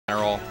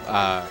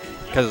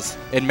because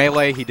in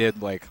Melee he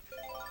did like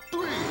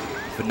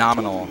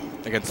phenomenal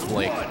against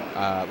Blake.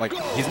 Like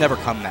he's never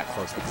come that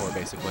close before,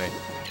 basically.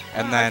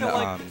 And then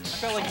I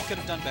felt like he could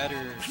have done better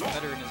in his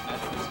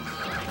matches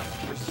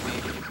versus me.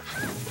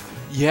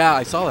 Yeah,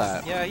 I saw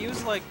that. Yeah, he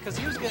was like, because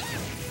he was getting.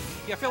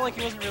 Yeah, I feel like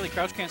he wasn't really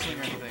crouch canceling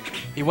or anything.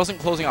 He wasn't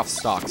closing off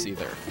stocks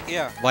either.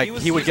 Yeah. Like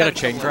he would get a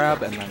chain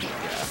grab and then. Yeah.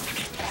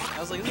 I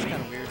was like, this is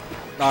kind of weird.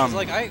 I was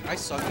like, I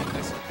suck at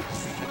this.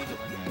 I need to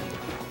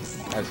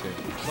learn. I see.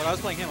 When I was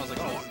playing him, I was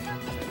like,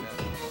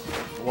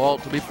 oh. Well,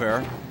 to be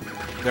fair,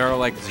 there are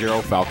like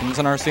 0 Falcons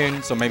in our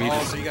scene, so maybe he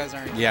just. So you guys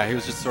aren't. Yeah, he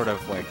was just sort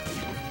of like.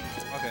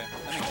 Okay.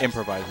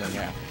 Improvising,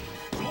 yeah.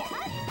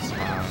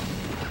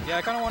 Yeah,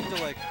 I kind of wanted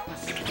to like.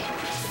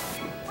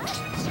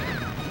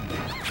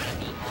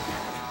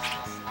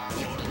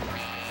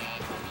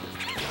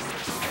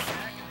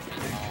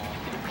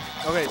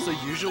 Okay, so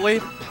usually,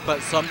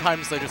 but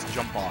sometimes they just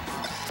jump off.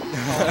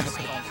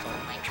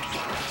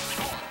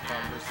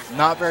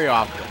 Not very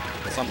often,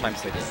 but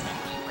sometimes they do.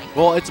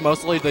 Well, it's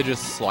mostly they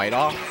just slide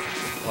off.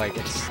 Like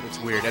it's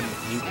weird, and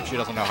she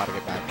doesn't know how to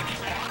get back.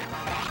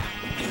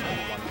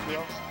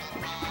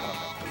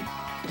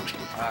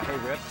 Hey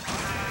Rip,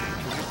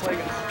 did you play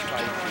against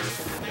Chai?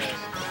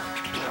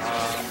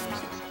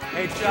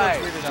 Hey Chai,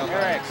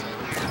 Eric,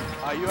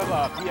 you have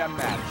a PM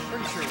match.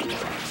 Pretty sure we do.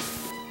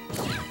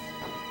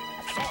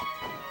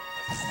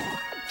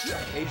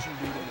 Asian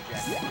dude in the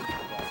jacket.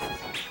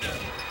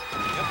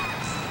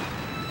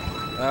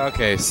 Yep.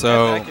 Okay,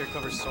 so that back here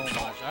covers so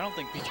much. I don't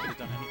think Peach could have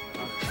done anything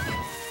about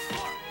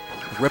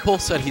it. Ripple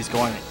said he's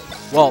going.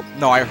 Well,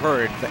 no, I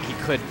heard that he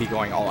could be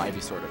going all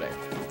Ivysaur today.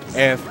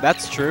 If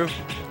that's true,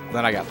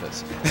 then I got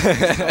this.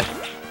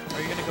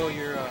 Are you gonna go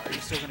your? Are you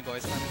still gonna go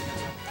Ice Climbers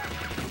against him,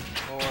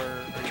 or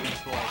are you gonna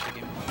pull out the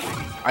game?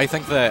 I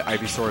think that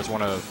Ivysaur is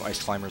one of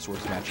Ice Climber's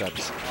worst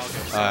matchups.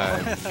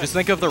 Okay, just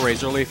think of the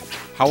Razor Leaf.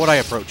 How would I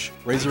approach?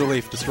 Razor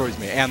Leaf destroys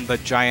me, and the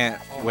giant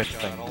whip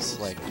things.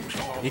 Like,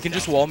 he can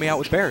just wall me out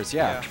with bears,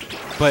 yeah.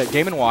 But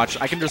Game &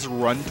 Watch, I can just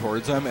run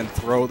towards him and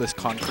throw this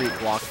concrete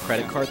block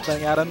credit card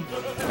thing at him,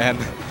 and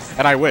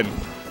I win.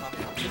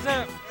 Is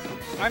that?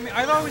 I mean,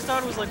 I've always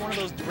thought it was like one of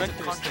those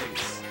director's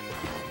things.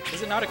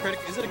 Is it not a credit?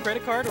 Is it a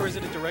credit card or is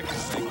it a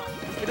director's thing?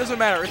 It doesn't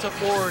matter. It's a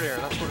forward air.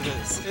 That's what it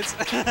is. It's.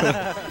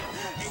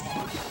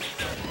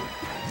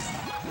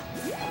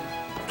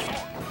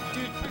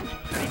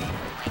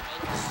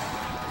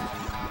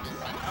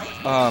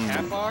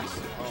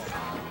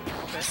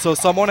 So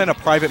someone in a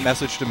private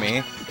message to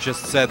me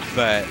just said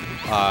that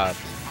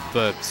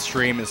the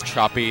stream is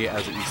choppy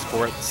as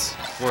esports.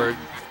 Where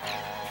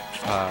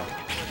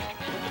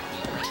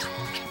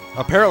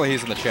apparently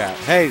he's in the chat.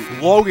 Hey,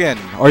 Logan,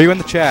 are you in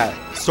the chat?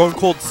 Stone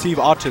Cold Steve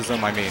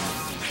Autism, I mean.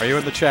 Are you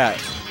in the chat?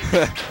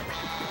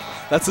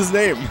 That's his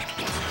name.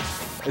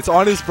 It's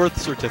on his birth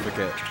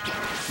certificate.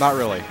 Not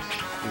really.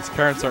 His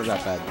parents aren't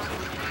that bad.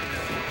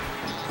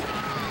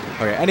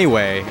 Okay,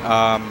 anyway,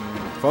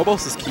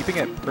 Phobos is keeping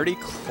it pretty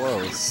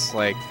close.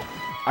 Like,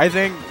 I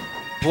think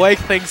Blake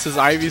thinks his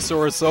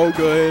Ivysaur is so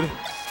good.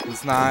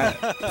 It's not.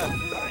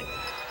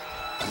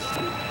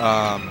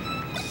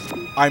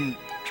 I'm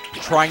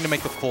trying to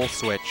make the full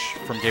switch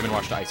from Game &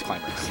 Watch to Ice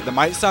Climbers. That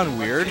might sound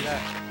weird,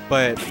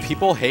 but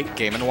people hate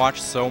Game & Watch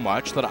so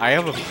much that I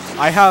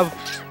have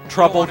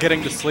trouble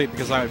getting to sleep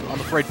because I'm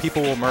afraid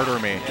people will murder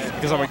me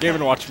because I'm a Game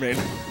 & Watch main.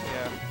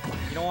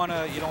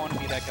 You don't wanna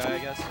be that guy, I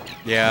guess.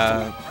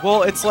 Yeah.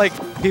 Well, it's like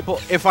people.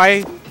 If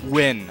I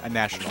win a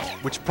national,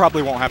 which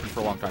probably won't happen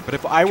for a long time, but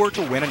if I were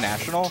to win a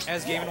national,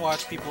 as Game &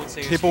 Watch, people would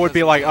say. People would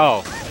be like,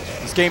 "Oh,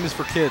 this game is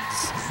for kids."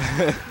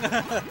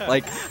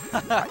 Like,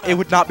 it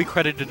would not be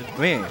credited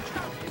to me.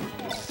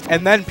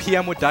 And then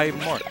PM would die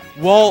even more.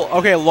 Well,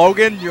 okay,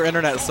 Logan, your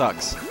internet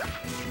sucks.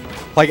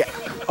 Like,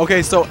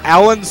 okay, so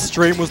Alan's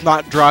stream was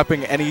not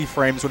dropping any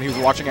frames when he was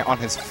watching it on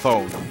his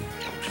phone.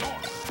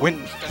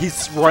 When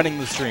he's running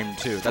the stream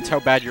too. That's how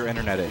bad your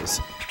internet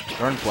is.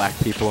 There aren't black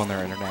people on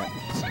their internet.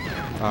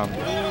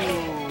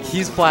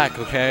 He's black,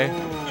 okay?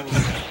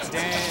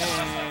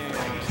 Dang.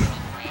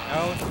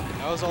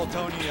 That was all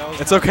Tony.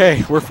 It's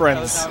okay. We're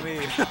friends. That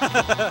was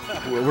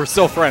not me. We're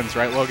still friends,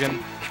 right,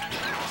 Logan?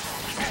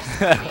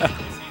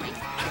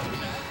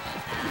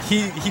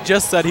 He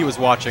just said he was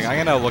watching. I'm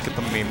gonna look at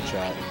the meme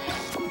chat.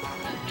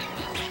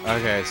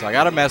 Okay, so I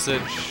got a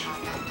message.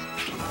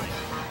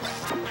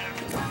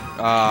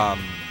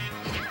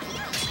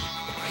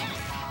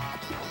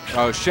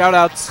 Oh,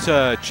 shoutouts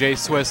to J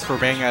Swiss for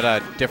being at a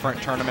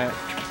different tournament.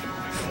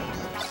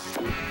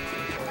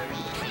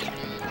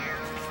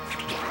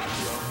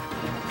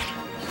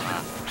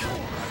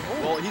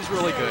 Well, he's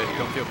really good.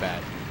 Don't feel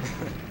bad.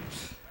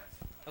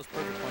 That was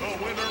perfect.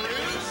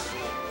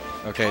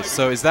 Okay,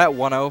 so is that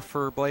 1-0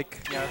 for Blake?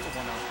 Yeah, that's a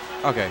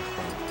 1-0. Okay.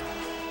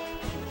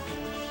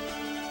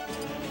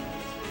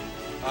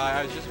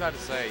 I was just about to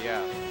say,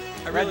 yeah.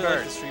 I really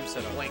like the stream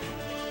setup. Blink.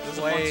 This is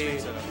a fun stream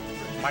setup.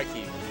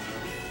 Mikey.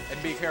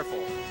 And be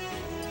careful.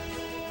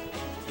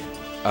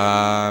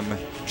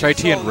 Chai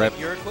T and Rip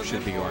your equipment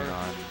should be going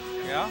on.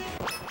 Yeah?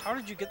 How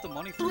did you get the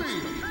money for this?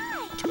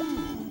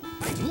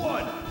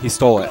 He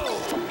stole it.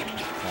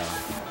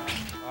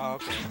 Oh,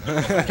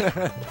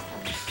 okay.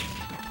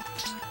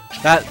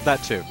 That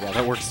too. Yeah,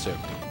 that works too.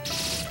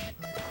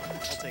 I'll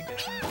take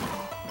it.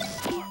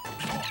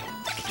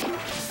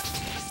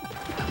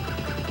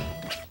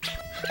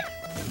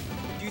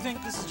 Do you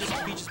think this is just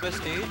Peach's best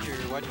stage, or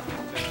why do you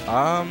think?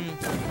 Why do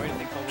you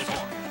think Phobos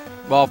won?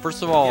 Well,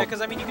 first of all, Yeah,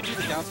 because I mean, you can do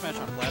the down smash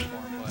on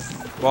platform,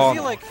 but well, I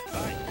feel like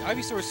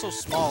Ivysaur is so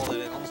small that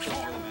it almost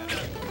doesn't really matter.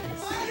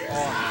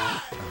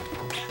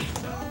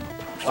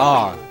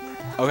 Oh,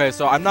 okay,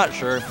 so I'm not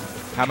sure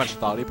how much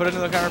thought he put into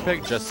the counter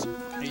pick. Just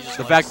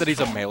the fact that he's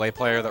a melee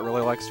player that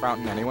really likes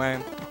Fountain anyway.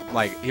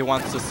 Like, he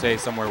wants to stay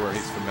somewhere where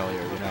he's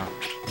familiar, you know?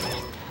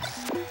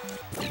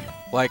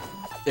 Like,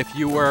 if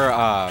you were,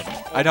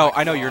 I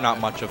know you're not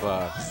much of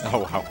a, oh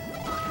wow.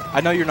 I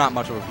know you're not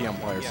much of a PM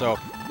player, so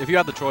if you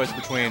had the choice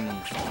between,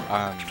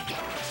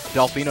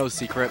 Delphino's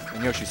Secret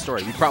and Yoshi's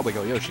Story, you'd probably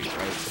go Yoshi,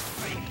 right?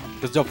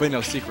 Because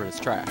Delphino's Secret is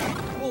trash.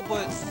 well,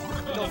 but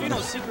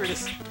Delphino's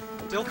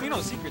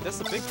Secret, that's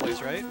the big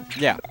place, right?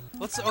 Yeah.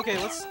 Let's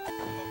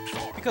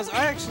because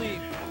I actually,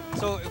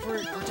 so if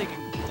we're taking,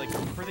 like,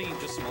 if we're thinking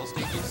just small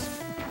stages,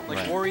 like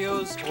Right.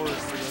 Wario's or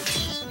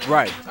Yoshis.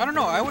 Right. I don't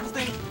know, I would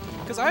think,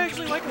 because I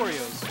actually like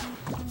Wario's.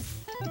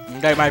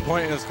 Okay, my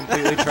point is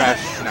completely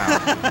trash now.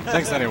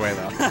 Thanks anyway,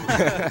 though.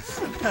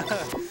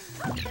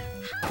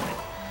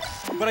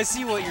 But I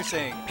see what you're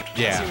saying.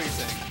 Yeah. I see what you're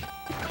saying.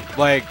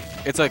 Like,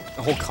 it's a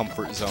whole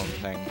comfort zone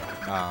thing.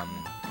 Yeah.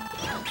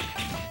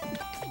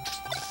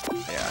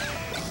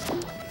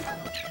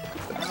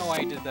 I don't know why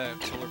he did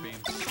that solar beam.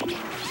 I think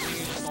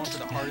he's just going for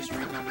the hardest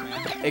read known to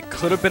man. It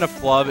could have been a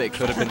flub. It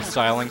could have been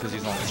styling because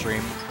he's on the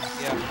stream.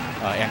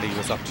 Yeah. And he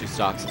was up 2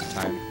 stocks at the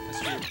time.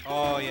 That's true.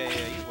 Oh, yeah,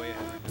 he's way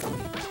ahead right now.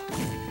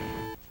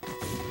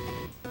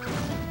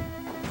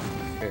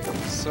 Okay,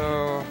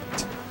 so...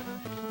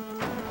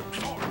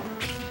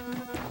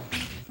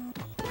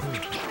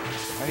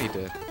 I need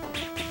to...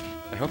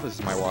 I hope this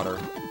is my water.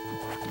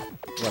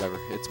 Whatever,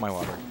 it's my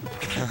water.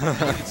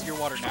 It's your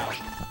water now.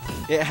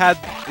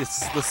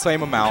 It's the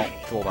same amount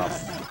filled up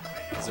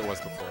as it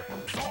was before.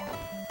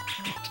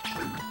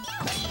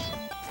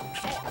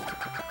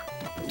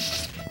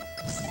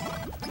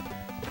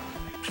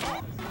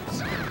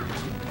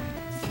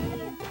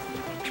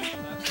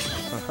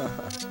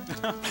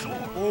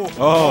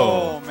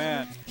 Oh,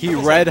 man. He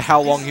read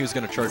how long he was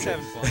going to charge He's it.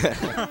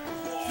 having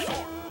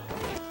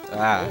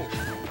fun.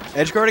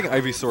 Edge guarding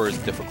Ivysaur is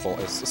difficult,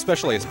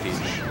 especially as Peach.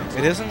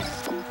 It isn't?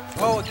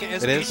 Oh, okay.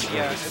 As It Peach, is?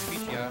 yeah. As Peach,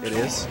 yeah. It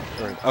is?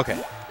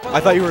 Okay. I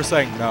thought you were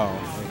saying no.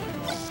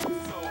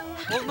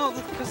 Well, no,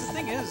 because the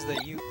thing is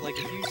that you, like,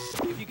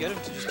 if you get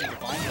him to just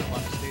divine him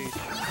on the stage,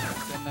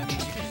 then I mean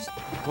you can just.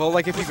 Well,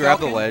 like if you with grab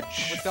the Falcon-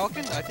 ledge. With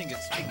Falcon, I think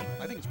it's pretty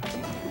easy.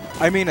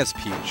 I mean, as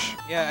Peach.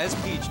 Yeah, as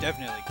Peach,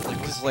 definitely. Cause, like,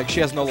 It's like she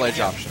has no ledge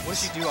yeah, options. what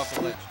does she do off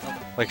the ledge?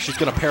 Nothing. Like she's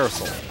gonna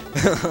parasol.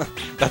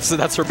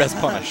 that's her best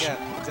punish. Yeah,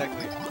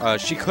 exactly.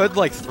 She could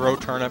like throw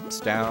turnips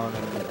down.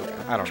 And,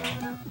 I don't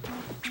know.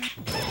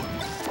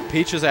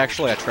 Peach is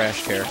actually a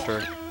trash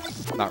character.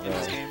 Not In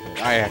this really. game.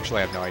 I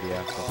actually have no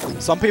idea.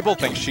 Some people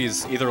think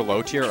she's either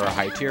low tier or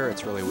high tier.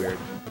 It's really weird.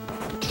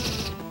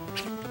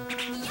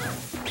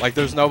 Like,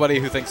 there's nobody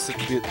who thinks that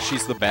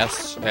she's the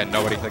best, and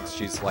nobody thinks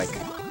she's, like,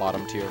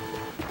 bottom tier.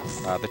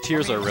 The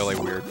tiers are really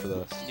weird for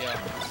this. Yeah.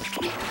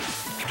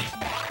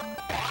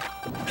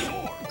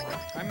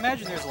 I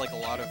imagine there's like a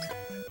lot of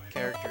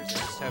characters that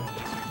just have an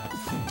easier time.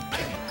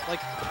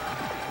 Like,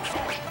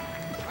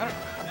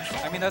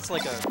 I mean that's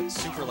like a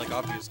super like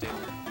obvious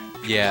statement.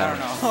 Yeah. I don't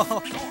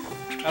know.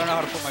 I don't know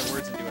how to put my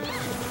words into it.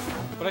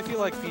 But I feel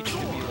like Peach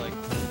could be like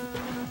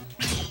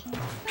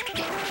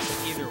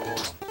either or.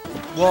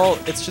 Well,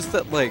 it's just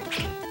that, like,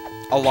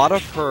 a lot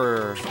of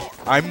her...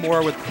 I'm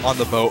more on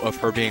the boat of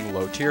her being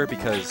low tier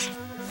because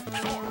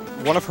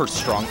one of her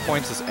strong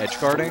points is edge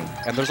guarding,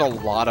 and there's a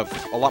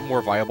lot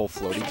more viable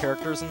floaty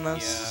characters in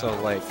this, Yeah.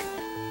 so, like...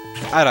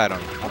 I don't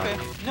know. Okay.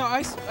 No,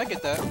 I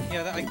get that.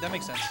 Yeah, that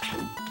makes sense.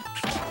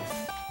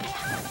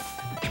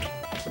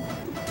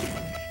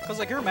 Because,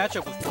 like, her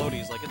matchup with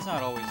floaties, like, it's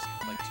not always,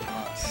 like, too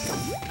hot.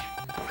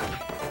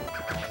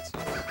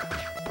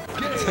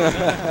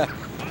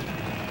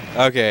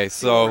 Okay,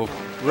 so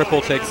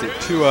Ripple takes it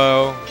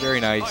 2-0.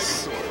 Very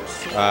nice.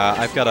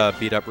 I've got to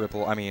beat up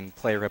Ripple. I mean,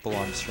 play Ripple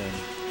on stream.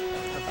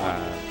 Yeah.